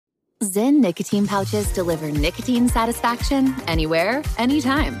Zyn nicotine pouches deliver nicotine satisfaction anywhere,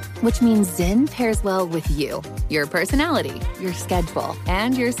 anytime, which means Zyn pairs well with you, your personality, your schedule,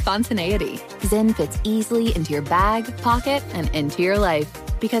 and your spontaneity. Zyn fits easily into your bag, pocket, and into your life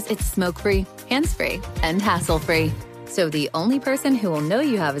because it's smoke-free, hands-free, and hassle-free. So the only person who will know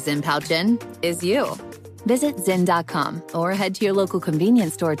you have a Zyn pouch in is you. Visit Zyn.com or head to your local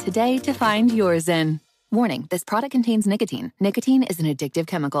convenience store today to find your Zyn. Warning, this product contains nicotine. Nicotine is an addictive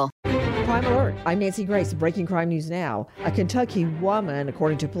chemical. Crime alert. I'm Nancy Grace. Breaking crime news now. A Kentucky woman,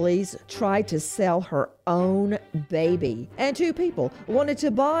 according to police, tried to sell her own baby. And two people wanted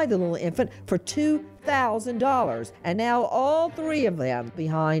to buy the little infant for $2,000. And now all three of them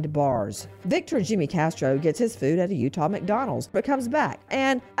behind bars. Victor Jimmy Castro gets his food at a Utah McDonald's, but comes back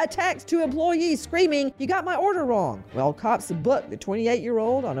and attacks two employees, screaming, "You got my order wrong." Well, cops booked the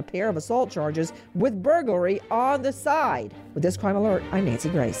 28-year-old on a pair of assault charges with burglary on the side. With this crime alert, I'm Nancy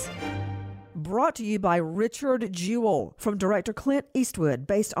Grace. Brought to you by Richard Jewell from director Clint Eastwood,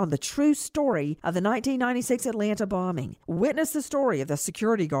 based on the true story of the 1996 Atlanta bombing. Witness the story of the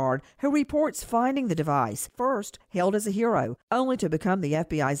security guard who reports finding the device, first hailed as a hero, only to become the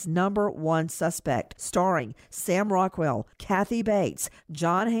FBI's #1 suspect. Starring Sam Rockwell, Kathy Bates,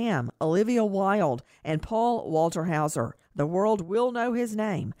 John Hamm, Olivia Wilde, and Paul Walter Hauser. The world will know his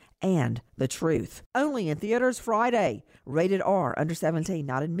name and the truth. Only in theaters Friday. Rated R, under 17,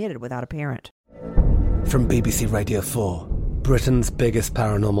 not admitted without a parent. From BBC Radio 4, Britain's biggest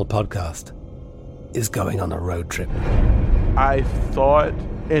paranormal podcast is going on a road trip. I thought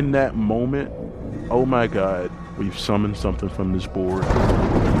in that moment, oh my God, we've summoned something from this board.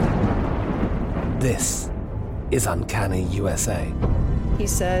 This is Uncanny USA. He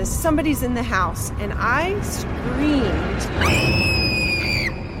says, somebody's in the house, and I screamed.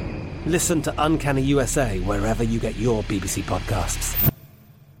 Listen to Uncanny USA wherever you get your BBC podcasts,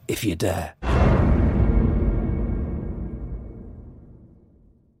 if you dare.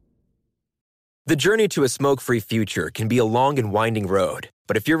 The journey to a smoke-free future can be a long and winding road,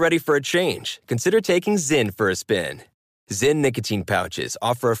 but if you're ready for a change, consider taking Zyn for a spin. Zyn nicotine pouches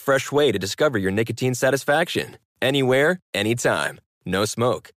offer a fresh way to discover your nicotine satisfaction. Anywhere, anytime. No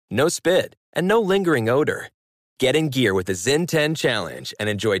smoke, no spit, and no lingering odor. Get in gear with the Zyn 10 Challenge and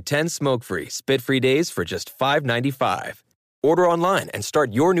enjoy 10 smoke-free, spit-free days for just $5.95. Order online and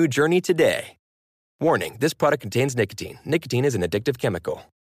start your new journey today. Warning, this product contains nicotine. Nicotine is an addictive chemical.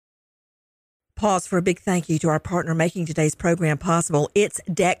 Pause for a big thank you to our partner making today's program possible. It's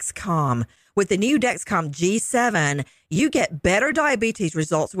Dexcom. With the new Dexcom G7, you get better diabetes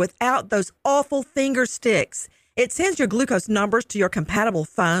results without those awful finger sticks. It sends your glucose numbers to your compatible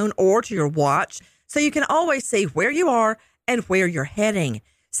phone or to your watch, so you can always see where you are and where you're heading.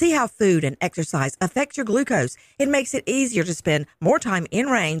 See how food and exercise affect your glucose. It makes it easier to spend more time in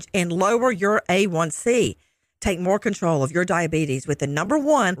range and lower your A1C. Take more control of your diabetes with the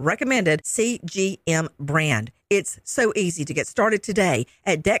 #1 recommended CGM brand. It's so easy to get started today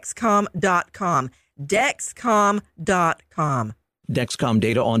at Dexcom.com. Dexcom.com. Dexcom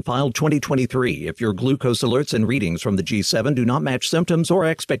data on file 2023. If your glucose alerts and readings from the G7 do not match symptoms or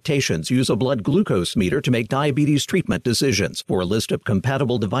expectations, use a blood glucose meter to make diabetes treatment decisions. For a list of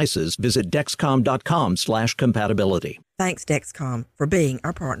compatible devices, visit Dexcom.com/compatibility. Thanks, Dexcom, for being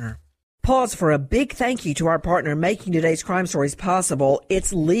our partner. Pause for a big thank you to our partner making today's crime stories possible.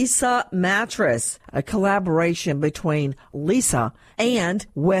 It's Leesa Mattress, a collaboration between Leesa and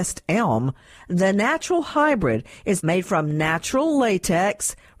West Elm. The natural hybrid is made from natural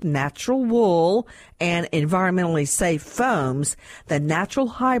latex, natural wool, and environmentally safe foams. The natural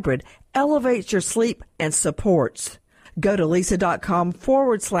hybrid elevates your sleep and supports. Go to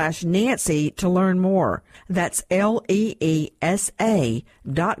Leesa.com/Nancy to learn more. That's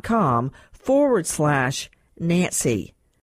LEESA.com/Nancy.